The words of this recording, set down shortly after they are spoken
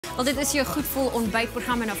Well, dit is your goed voel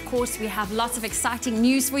ontbijtprogram, and of course we have lots of exciting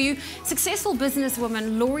news for you. Successful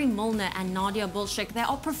businesswomen Milner and Nadia Bilchik, they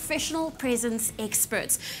are professional presence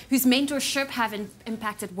experts whose mentorship have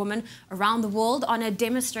impacted women around the world on a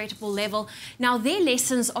demonstrable level. Now, their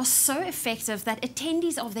lessons are so effective that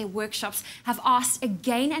attendees of their workshops have asked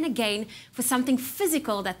again and again for something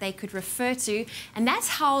physical that they could refer to, and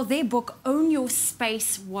that's how their book Own Your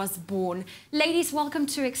Space was born. Ladies, welcome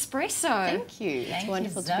to Expresso. Thank you. It's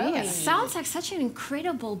wonderful to be here. Sounds like such an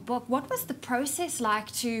incredible book. What was the process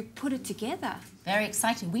like to put it together? Very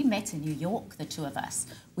exciting. We met in New York, the two of us.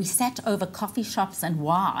 We sat over coffee shops and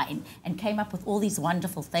wine and came up with all these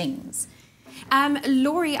wonderful things.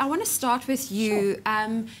 Laurie, I want to start with you.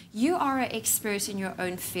 Sure. You are an expert in your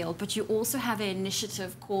own field, but you also have an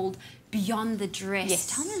initiative called Beyond the Dress.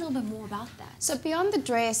 Yes. Tell me a little bit more about that. So Beyond the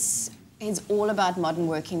Dress is all about modern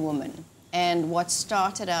working women. And what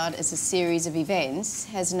started out as a series of events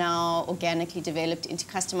has now organically developed into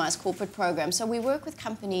customized corporate programs. So we work with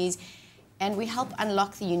companies and we help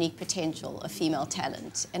unlock the unique potential of female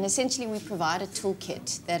talent. And essentially we provide a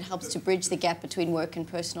toolkit that helps to bridge the gap between work and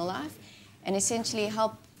personal life and essentially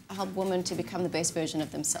help women to become the best version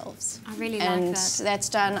of themselves. I really like that. And that's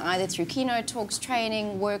done either through keynote talks,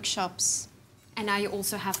 training, workshops. And now you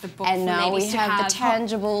also have the book And for now we ladies to have the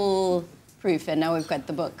tangible proof, and now we've got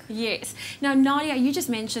the book. Yes. Now, Nadia, you just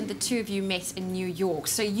mentioned the two of you met in New York.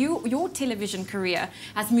 So your television career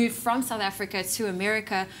has moved from South Africa to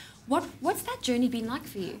America. What's that journey been like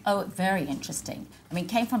for you? Oh, very interesting. I mean,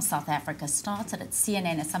 came from South Africa, started at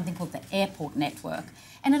CNN as something called the Airport Network.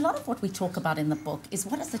 And a lot of what we talk about in the book is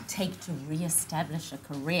what does it take to re-establish a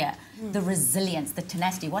career? The resilience, the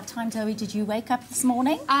tenacity. What time, Zoe, did you wake up this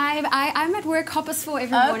morning? I'm at work 4:30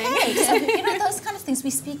 every morning. Okay, so, you know, those kind of things.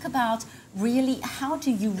 We speak about really how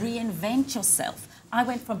do you reinvent yourself? I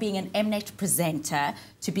went from being an Mnet presenter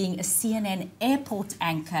to being a CNN airport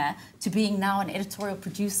anchor to being now an editorial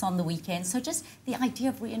producer on the weekend. So just the idea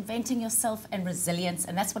of reinventing yourself and resilience,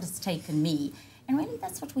 and that's what it's taken me. And really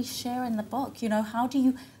that's what we share in the book. You know, how do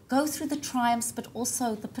you go through the triumphs but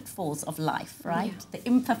also the pitfalls of life, right? Yeah. The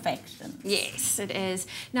imperfections. Yes, it is.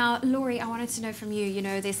 Now, Laurie, I wanted to know from you, you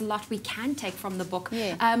know, there's a lot we can take from the book.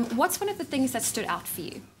 Yeah. What's one of the things that stood out for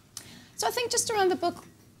you? So I think just around the book,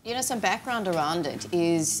 you know, some background around it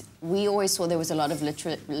is we always saw there was a lot of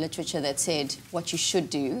literature that said what you should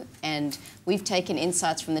do, and we've taken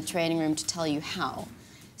insights from the training room to tell you how.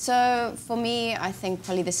 So for me, I think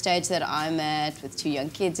probably the stage that I'm at with two young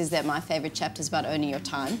kids is that my favorite chapter is about owning your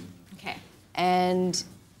time. Okay. And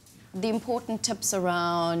the important tips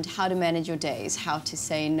around how to manage your days, how to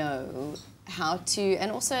say no,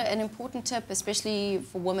 and also an important tip, especially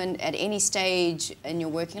for women at any stage in your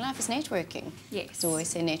working life, is networking. Yes. So I always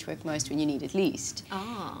say network most when you need it least.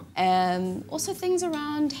 Ah. Also things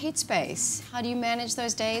around headspace. How do you manage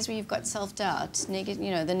those days where you've got self-doubt,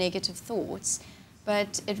 you know, the negative thoughts?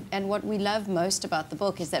 And what we love most about the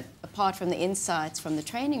book is that apart from the insights from the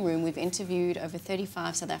training room, we've interviewed over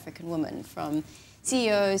 35 South African women, from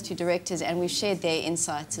CEOs to directors, and we've shared their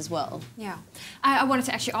insights as well. Yeah. I wanted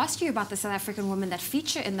to actually ask you about the South African women that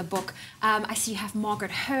feature in the book. I see you have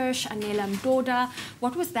Margaret Hirsch, Anela Mdoda.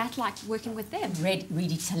 What was that like working with them?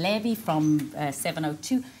 Redi Talebi from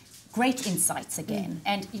 702. Great insights again.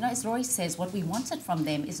 And, you know, as Roy says, what we wanted from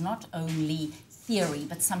them is not only theory,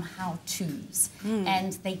 but some how-tos.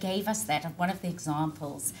 And they gave us that. One of the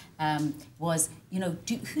examples was, you know,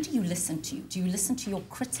 who do you listen to? Do you listen to your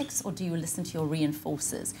critics or do you listen to your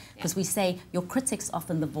reinforcers? Because we say your critics,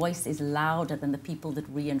 often the voice is louder than the people that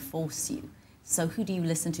reinforce you. So who do you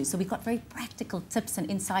listen to? So we got very practical tips and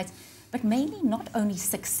insights, but mainly not only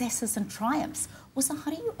successes and triumphs, also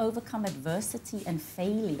how do you overcome adversity and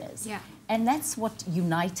failures? Yeah. And that's what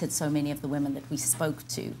united so many of the women that we spoke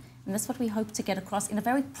to. And that's what we hope to get across in a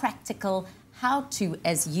very practical how to,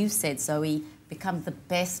 as you said, Zoe, become the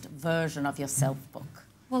best version of yourself book.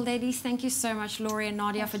 Well, ladies, thank you so much, Laurie and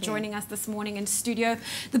Nadia, for joining us this morning in studio.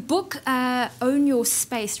 The book, Own Your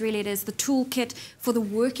Space, really it is the toolkit for the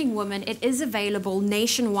working woman. It is available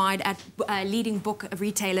nationwide at leading book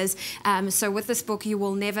retailers. So with this book, you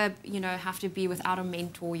will never, you know, have to be without a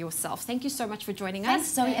mentor yourself. Thank you so much for joining Thanks,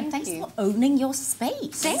 us. Zoe, and thanks for owning your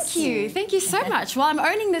space. Thank you. Thank you so much. Well, I'm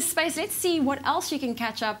owning this space. Let's see what else you can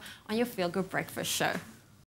catch up on your Feel Good Breakfast show.